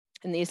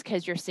In these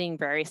kids, you're seeing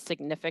very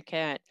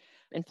significant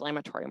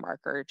inflammatory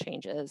marker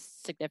changes,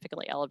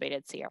 significantly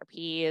elevated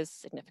CRPs,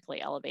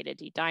 significantly elevated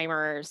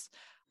D-dimers.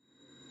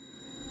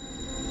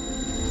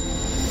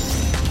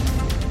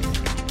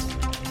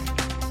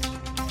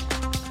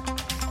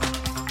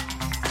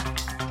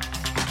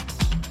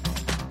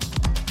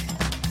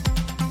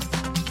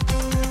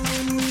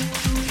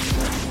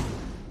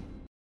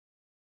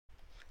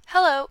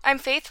 Hello, I'm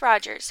Faith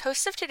Rogers,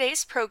 host of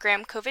today's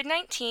program,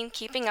 COVID-19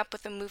 Keeping Up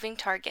with a Moving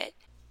Target.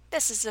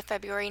 This is the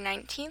February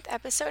 19th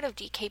episode of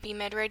DKB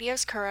Med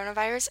Radio's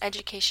Coronavirus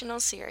Educational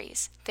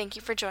Series. Thank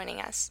you for joining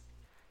us.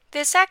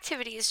 This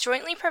activity is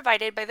jointly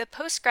provided by the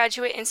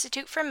Postgraduate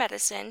Institute for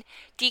Medicine,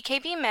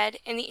 DKB Med,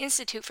 and the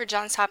Institute for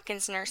Johns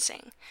Hopkins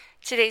Nursing.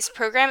 Today's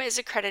program is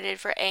accredited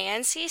for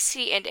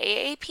ANCC and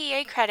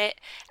AAPA credit,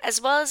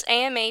 as well as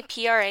AMA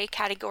PRA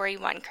Category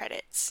 1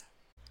 credits.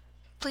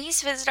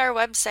 Please visit our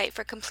website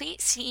for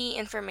complete CE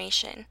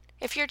information.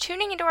 If you're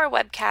tuning into our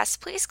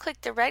webcast, please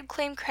click the red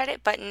Claim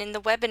Credit button in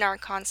the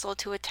webinar console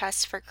to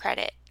attest for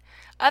credit.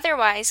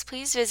 Otherwise,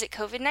 please visit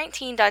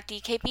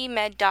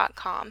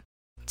covid19.dkbmed.com.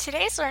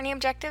 Today's learning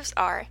objectives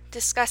are: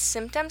 discuss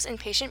symptoms and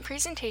patient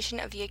presentation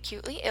of the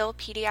acutely ill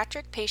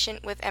pediatric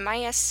patient with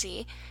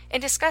MIS-C,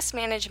 and discuss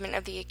management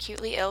of the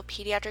acutely ill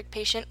pediatric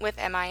patient with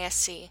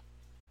MIS-C.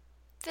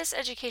 This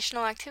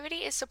educational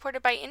activity is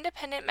supported by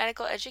independent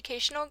medical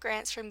educational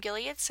grants from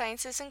Gilead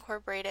Sciences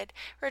Incorporated,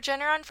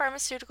 Regeneron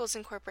Pharmaceuticals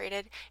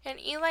Incorporated, and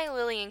Eli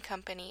Lilly and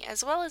Company,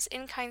 as well as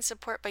in-kind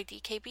support by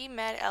DKB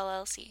Med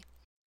LLC.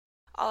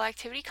 All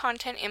activity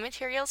content and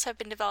materials have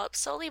been developed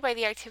solely by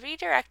the activity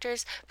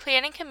directors,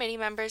 planning committee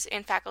members,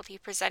 and faculty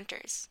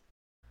presenters.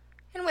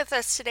 And with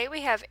us today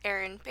we have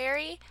Erin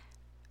Berry,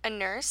 a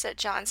nurse at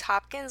Johns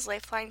Hopkins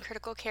Lifeline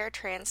Critical Care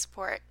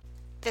Transport.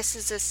 This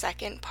is the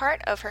second part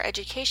of her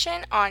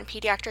education on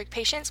pediatric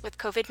patients with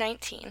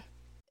COVID-19.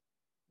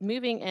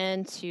 Moving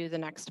into the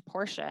next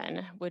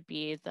portion would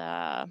be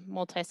the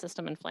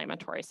multisystem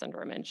inflammatory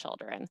syndrome in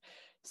children.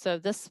 So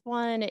this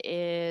one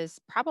is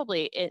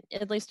probably,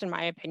 at least in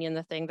my opinion,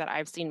 the thing that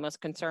I've seen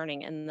most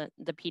concerning in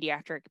the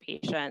pediatric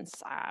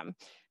patients.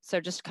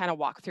 So just kind of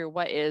walk through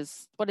what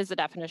is the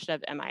definition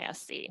of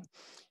MIS-C.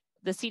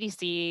 The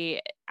CDC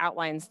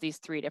outlines these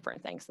three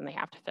different things, and they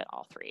have to fit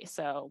all three.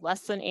 So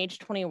less than age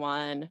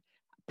 21,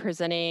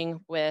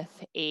 presenting with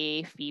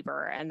a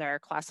fever, and they're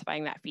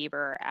classifying that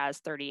fever as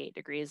 38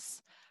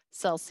 degrees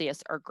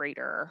Celsius or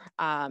greater,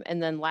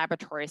 and then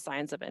laboratory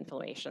signs of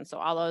inflammation. So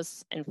all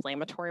those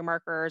inflammatory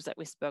markers that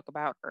we spoke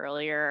about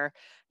earlier,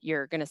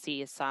 you're going to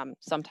see some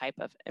type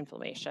of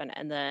inflammation,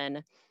 and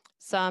then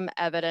some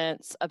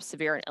evidence of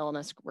severe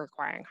illness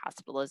requiring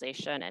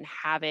hospitalization and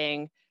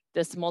having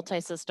this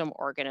multi-system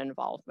organ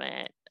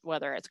involvement,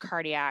 whether it's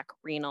cardiac,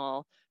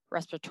 renal,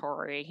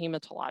 respiratory,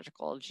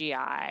 hematological,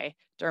 GI,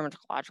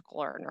 dermatological,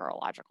 or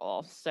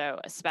neurological. So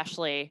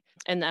especially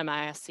in the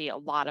MIS-C, a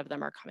lot of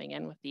them are coming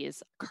in with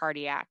these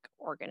cardiac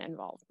organ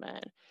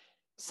involvement.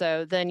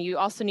 So then you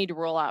also need to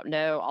rule out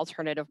no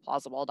alternative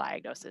plausible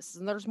diagnosis.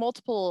 And there's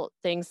multiple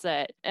things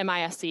that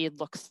MIS-C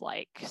looks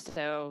like.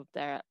 So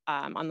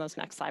on this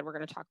next slide, we're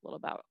going to talk a little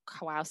about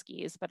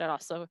Kowalski's, but it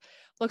also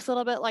looks a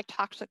little bit like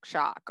toxic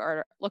shock,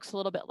 or looks a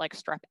little bit like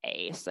strep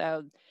A.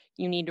 So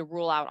you need to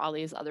rule out all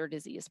these other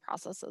disease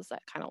processes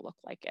that kind of look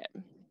like it.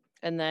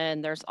 And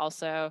then there's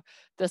also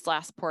this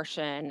last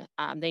portion.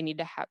 They need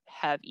to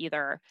have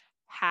either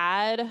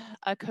had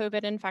a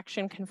COVID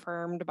infection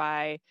confirmed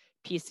by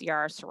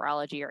PCR,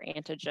 serology, or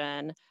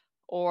antigen,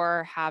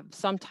 or have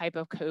some type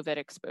of COVID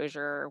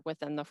exposure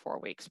within the 4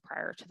 weeks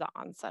prior to the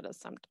onset of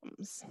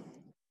symptoms.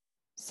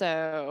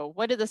 So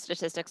what do the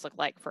statistics look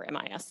like for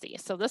MIS-C?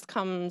 So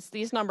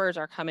these numbers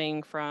are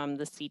coming from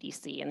the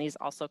CDC, and these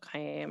also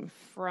came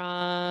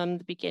from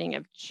the beginning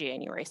of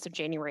January, so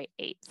January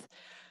 8th.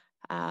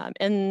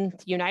 In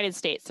the United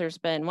States, there's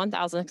been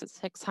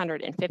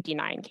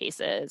 1,659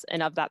 cases,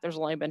 and of that, there's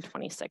only been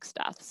 26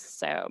 deaths.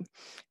 So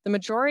the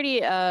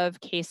majority of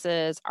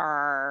cases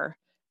are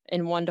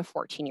in 1 to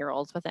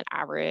 14-year-olds with an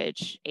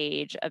average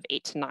age of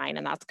 8 to 9,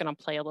 and that's going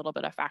to play a little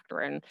bit of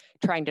factor in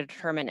trying to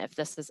determine if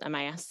this is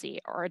MIS-C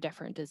or a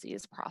different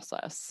disease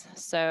process.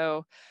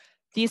 So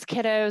these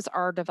kiddos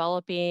are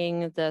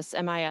developing this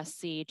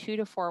MIS-C 2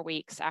 to 4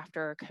 weeks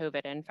after a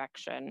COVID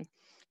infection.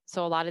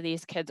 So a lot of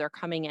these kids are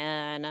coming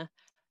in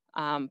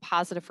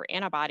positive for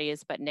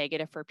antibodies, but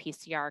negative for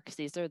PCR, because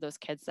these are those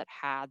kids that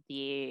had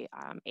the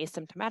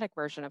asymptomatic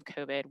version of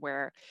COVID,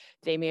 where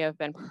they may have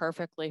been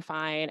perfectly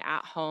fine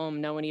at home,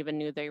 no one even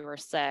knew they were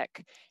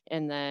sick,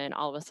 and then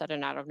all of a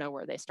sudden, out of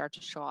nowhere, they start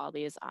to show all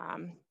these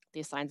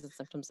signs and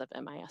symptoms of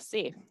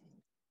MIS-C.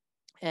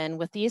 And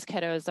with these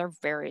kiddos, they're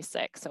very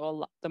sick.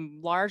 So the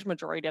large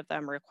majority of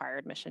them require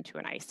admission to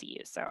an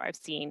ICU. So I've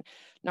seen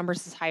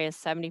numbers as high as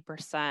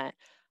 70%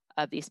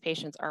 of these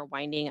patients are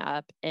winding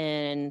up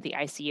in the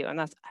ICU, and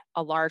that's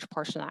a large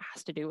portion that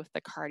has to do with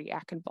the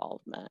cardiac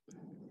involvement.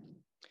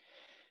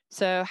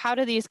 So how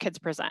do these kids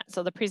present?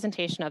 So the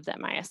presentation of the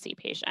MIS-C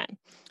patient.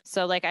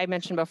 So like I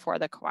mentioned before,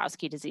 the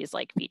Kowalski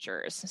disease-like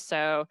features.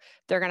 So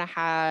they're going to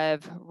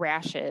have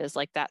rashes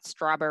like that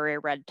strawberry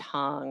red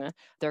tongue.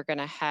 They're going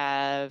to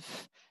have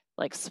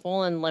like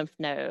swollen lymph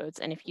nodes.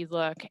 And if you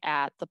look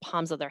at the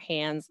palms of their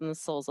hands and the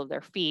soles of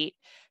their feet,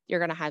 you're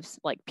going to have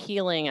like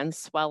peeling and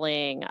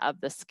swelling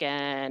of the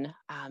skin.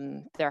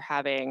 They're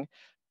having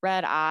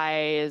red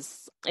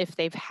eyes. If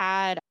they've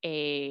had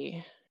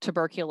a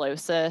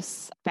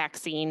tuberculosis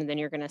vaccine, then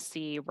you're going to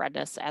see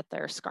redness at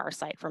their scar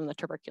site from the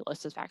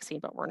tuberculosis vaccine,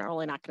 but we're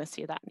really not going to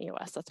see that in the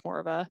US. That's more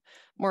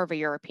of a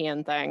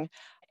European thing.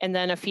 And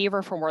then a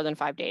fever for more than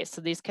 5 days. So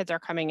these kids are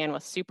coming in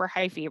with super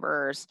high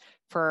fevers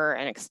for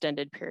an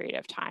extended period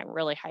of time,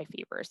 really high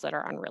fevers that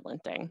are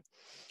unrelenting.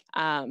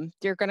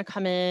 They're going to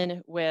come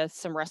in with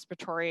some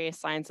respiratory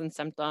signs and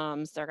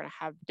symptoms. They're going to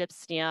have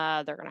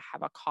dyspnea. They're going to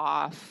have a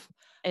cough.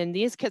 And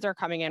these kids are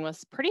coming in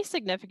with pretty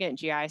significant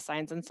GI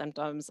signs and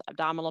symptoms,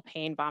 abdominal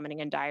pain,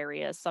 vomiting, and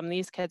diarrhea. Some of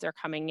these kids are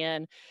coming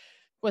in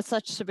with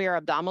such severe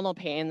abdominal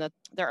pain that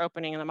they're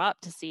opening them up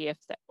to see if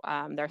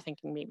they're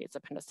thinking maybe it's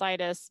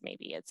appendicitis,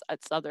 maybe it's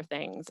other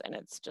things, and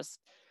it's just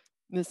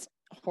this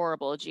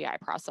horrible GI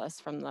process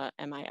from the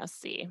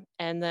MIS-C.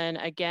 And then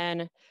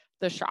again,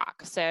 the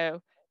shock. So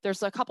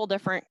there's a couple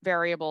different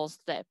variables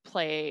that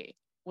play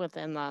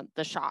within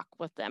the shock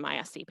with the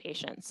MIS-C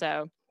patient.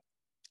 So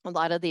a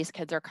lot of these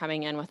kids are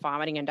coming in with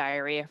vomiting and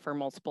diarrhea for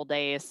multiple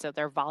days. So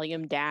their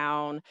volume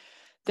down,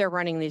 they're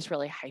running these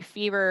really high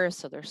fevers.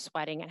 So they're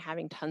sweating and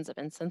having tons of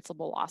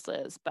insensible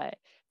losses. But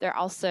there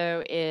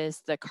also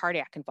is the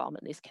cardiac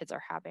involvement these kids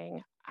are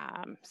having.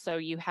 So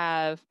you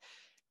have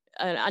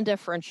an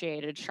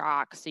undifferentiated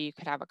shock. So you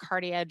could have a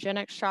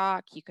cardiogenic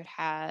shock, you could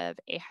have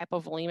a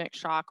hypovolemic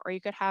shock, or you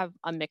could have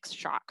a mixed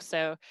shock.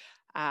 So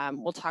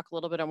we'll talk a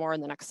little bit more in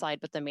the next slide,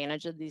 but the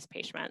management of these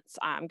patients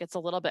gets a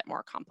little bit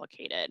more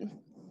complicated.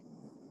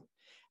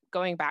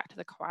 Going back to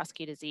the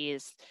Kowalski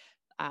disease,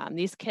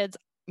 these kids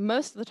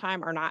most of the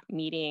time are not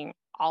meeting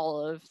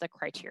all of the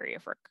criteria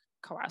for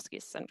Kowalski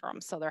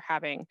syndrome. So they're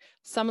having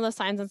some of the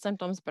signs and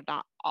symptoms, but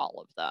not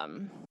all of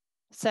them.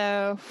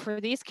 So for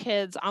these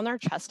kids on their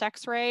chest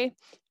x-ray,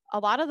 a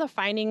lot of the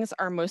findings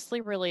are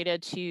mostly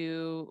related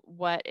to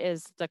what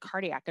is the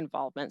cardiac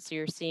involvement. So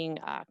you're seeing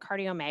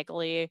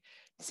cardiomegaly,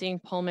 seeing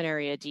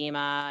pulmonary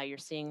edema, you're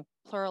seeing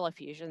pleural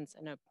effusions,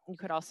 and you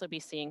could also be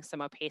seeing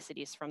some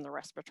opacities from the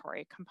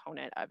respiratory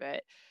component of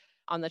it.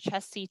 On the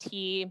chest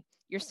CT,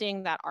 you're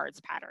seeing that ARDS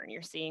pattern.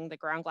 You're seeing the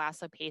ground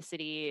glass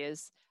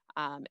opacities,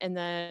 and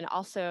then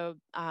also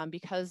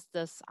because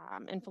this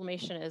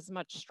inflammation is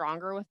much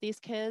stronger with these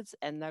kids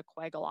and the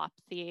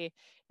coagulopathy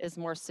is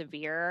more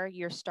severe,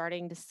 you're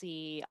starting to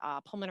see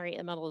pulmonary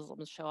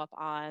embolisms show up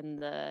on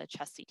the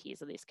chest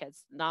CTs of these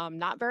kids.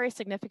 Not very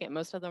significant.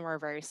 Most of them are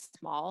very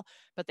small,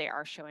 but they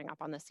are showing up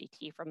on the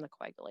CT from the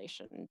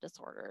coagulation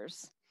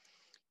disorders.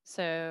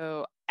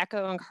 So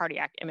echo and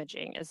cardiac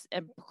imaging is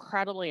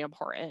incredibly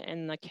important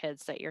in the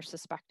kids that you're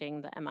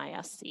suspecting the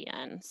MIS-C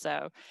in.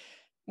 So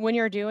when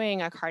you're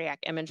doing a cardiac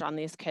image on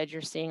these kids,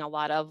 you're seeing a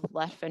lot of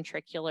left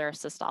ventricular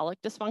systolic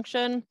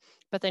dysfunction,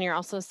 but then you're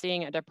also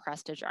seeing a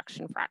depressed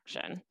ejection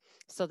fraction.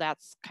 So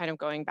that's kind of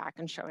going back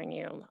and showing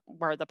you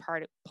where the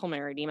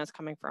pulmonary edema is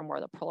coming from,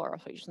 where the pleural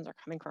effusions are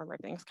coming from,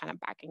 everything's kind of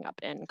backing up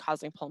and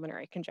causing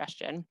pulmonary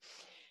congestion.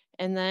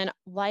 And then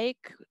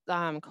like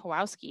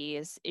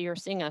Kowalski's, you're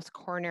seeing a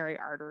coronary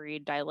artery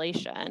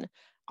dilation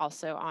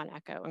also on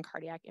echo and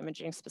cardiac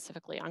imaging,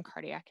 specifically on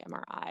cardiac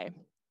MRI.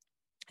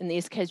 In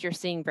these kids, you're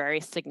seeing very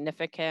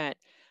significant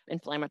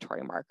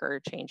inflammatory marker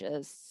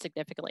changes,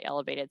 significantly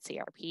elevated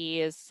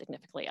CRPs,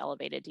 significantly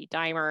elevated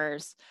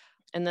D-dimers.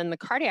 And then the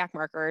cardiac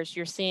markers,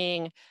 you're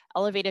seeing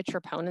elevated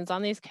troponins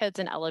on these kids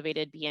and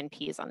elevated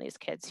BNPs on these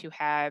kids who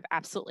have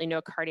absolutely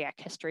no cardiac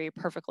history,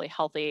 perfectly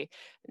healthy,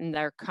 and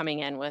they're coming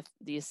in with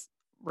these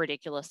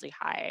ridiculously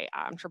high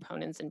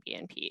troponins and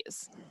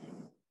BNPs.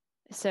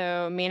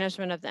 So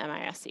management of the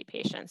MIS-C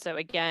patient. So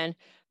again,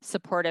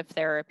 supportive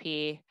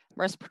therapy,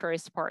 respiratory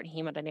support, and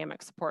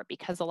hemodynamic support,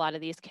 because a lot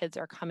of these kids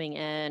are coming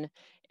in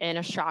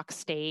a shock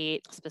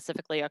state,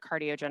 specifically a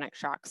cardiogenic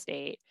shock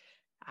state,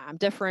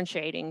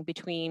 differentiating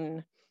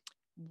between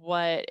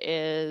what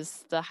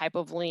is the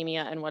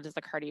hypovolemia and what is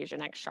the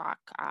cardiogenic shock.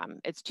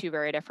 It's two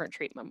very different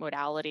treatment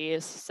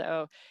modalities.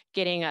 So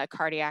getting a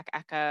cardiac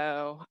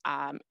echo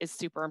is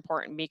super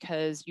important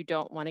because you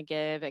don't want to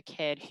give a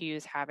kid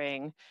who's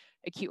having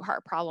acute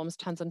heart problems,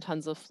 tons and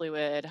tons of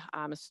fluid,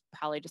 is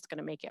probably just going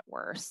to make it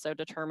worse. So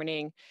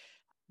determining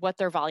what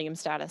their volume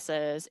status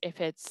is,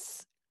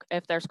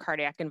 if there's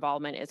cardiac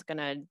involvement, is going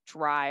to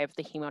drive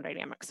the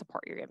hemodynamic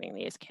support you're giving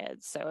these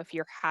kids. So if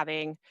you're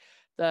having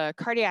the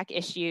cardiac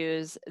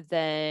issues,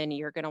 then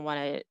you're going to want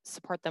to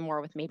support them more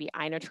with maybe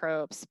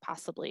inotropes,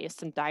 possibly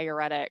some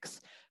diuretics,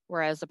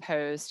 whereas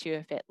opposed to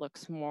if it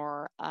looks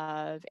more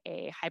of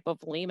a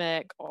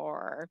hypovolemic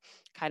or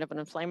kind of an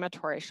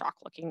inflammatory shock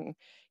looking,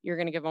 you're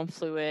going to give them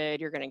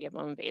fluid, you're going to give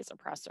them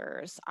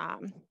vasopressors.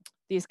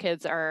 These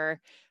kids are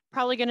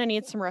probably going to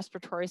need some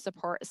respiratory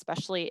support,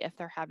 especially if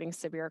they're having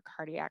severe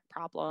cardiac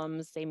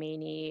problems. They may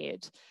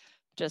need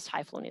just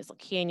high flow nasal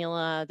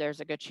cannula.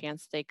 There's a good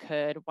chance they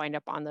could wind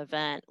up on the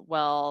vent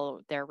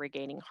while they're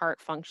regaining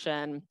heart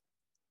function.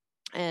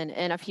 And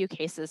in a few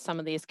cases, some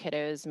of these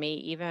kiddos may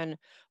even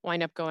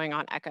wind up going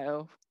on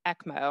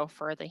ECMO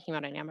for the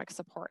hemodynamic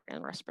support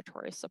and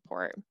respiratory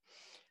support.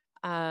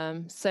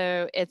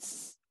 So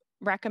it's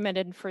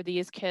recommended for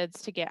these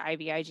kids to get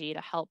IVIG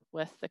to help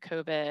with the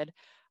COVID.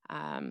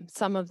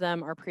 Some of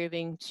them are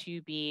proving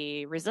to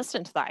be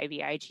resistant to the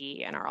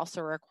IVIG and are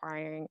also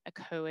requiring a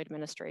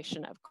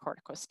co-administration of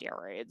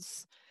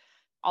corticosteroids.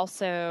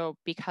 Also,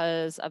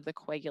 because of the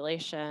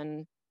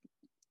coagulation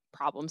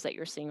problems that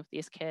you're seeing with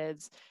these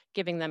kids,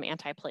 giving them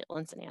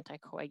antiplatelets and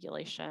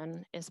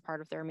anticoagulation is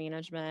part of their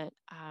management.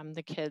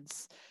 The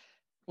kids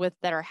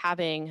that are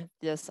having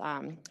this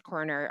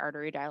coronary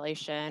artery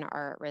dilation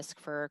are at risk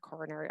for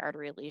coronary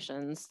artery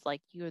lesions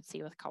like you would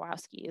see with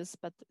Kowalski's.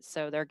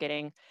 So they're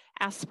getting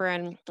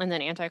aspirin and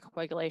then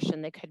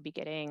anticoagulation. They could be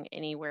getting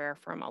anywhere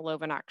from a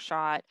Lovenox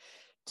shot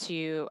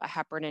to a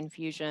heparin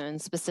infusion,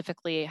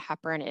 specifically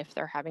heparin if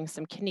they're having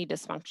some kidney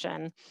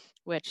dysfunction,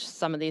 which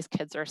some of these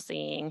kids are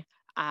seeing.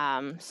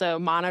 So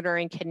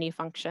monitoring kidney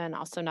function,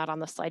 also not on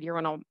the slide, you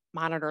want to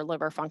monitor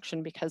liver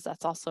function because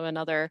that's also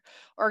another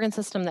organ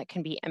system that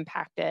can be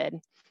impacted.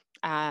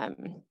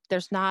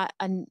 There's not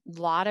a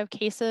lot of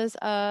cases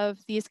of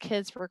these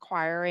kids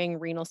requiring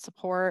renal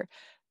support,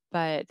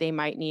 but they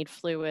might need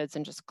fluids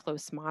and just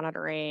close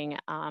monitoring.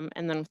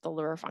 And then with the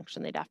liver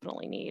function, they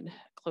definitely need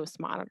close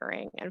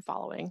monitoring and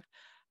following.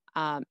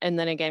 And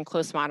then again,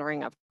 close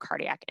monitoring of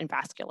cardiac and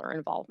vascular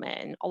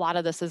involvement. And a lot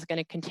of this is going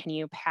to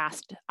continue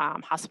past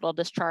hospital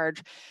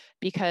discharge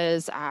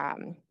because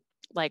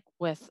like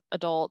with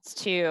adults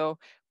too,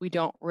 we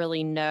don't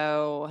really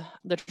know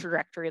the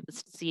trajectory of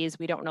this disease.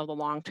 We don't know the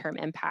long-term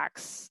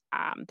impacts.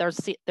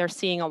 They're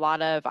seeing a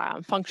lot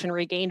of function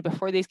regained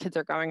before these kids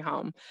are going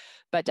home,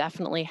 but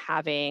definitely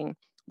having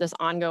this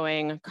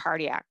ongoing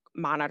cardiac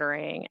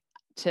monitoring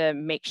to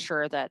make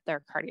sure that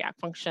their cardiac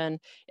function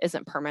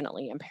isn't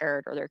permanently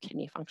impaired or their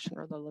kidney function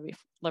or their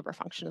liver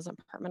function isn't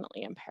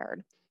permanently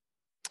impaired.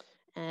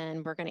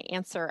 And we're going to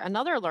answer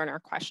another learner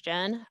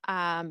question.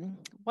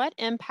 What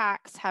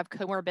impacts have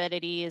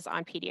comorbidities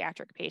on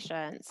pediatric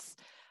patients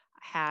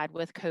had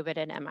with COVID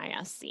and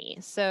MIS-C?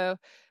 So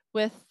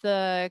with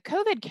the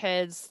COVID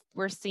kids,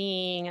 we're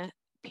seeing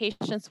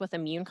patients with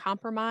immune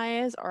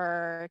compromise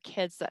or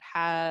kids that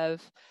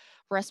have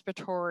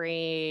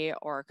respiratory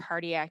or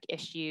cardiac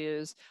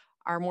issues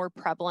are more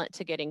prevalent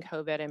to getting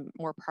COVID and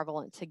more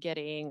prevalent to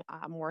getting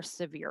more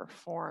severe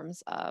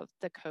forms of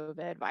the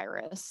COVID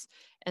virus.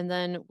 And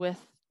then with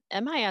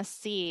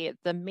MIS-C,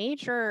 the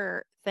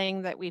major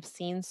thing that we've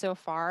seen so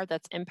far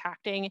that's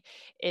impacting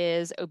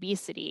is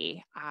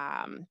obesity.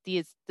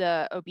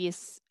 The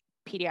obese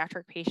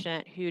pediatric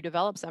patient who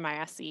develops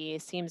MIS-C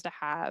seems to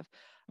have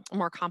a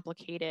more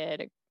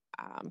complicated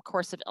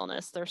course of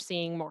illness. They're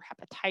seeing more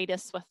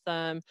hepatitis with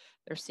them.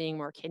 They're seeing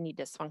more kidney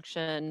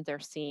dysfunction. They're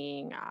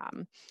seeing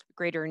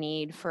greater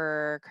need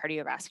for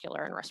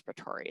cardiovascular and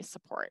respiratory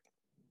support.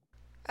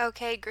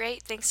 Okay,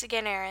 great. Thanks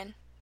again, Erin.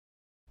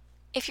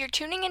 If you're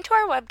tuning into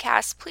our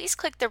webcast, please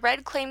click the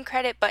red Claim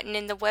Credit button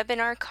in the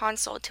webinar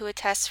console to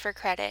attest for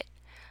credit.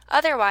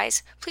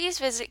 Otherwise, please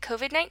visit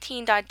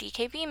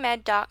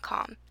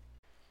covid19.dkbmed.com.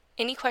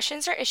 Any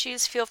questions or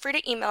issues, feel free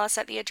to email us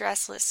at the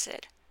address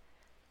listed.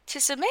 To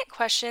submit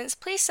questions,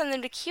 please send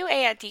them to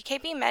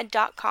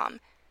qa@dkbmed.com.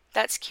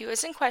 That's Q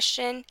as in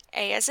question,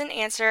 A as in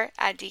answer,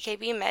 at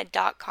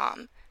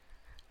dkbmed.com.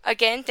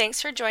 Again,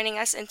 thanks for joining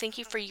us and thank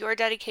you for your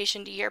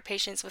dedication to your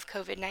patients with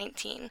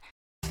COVID-19.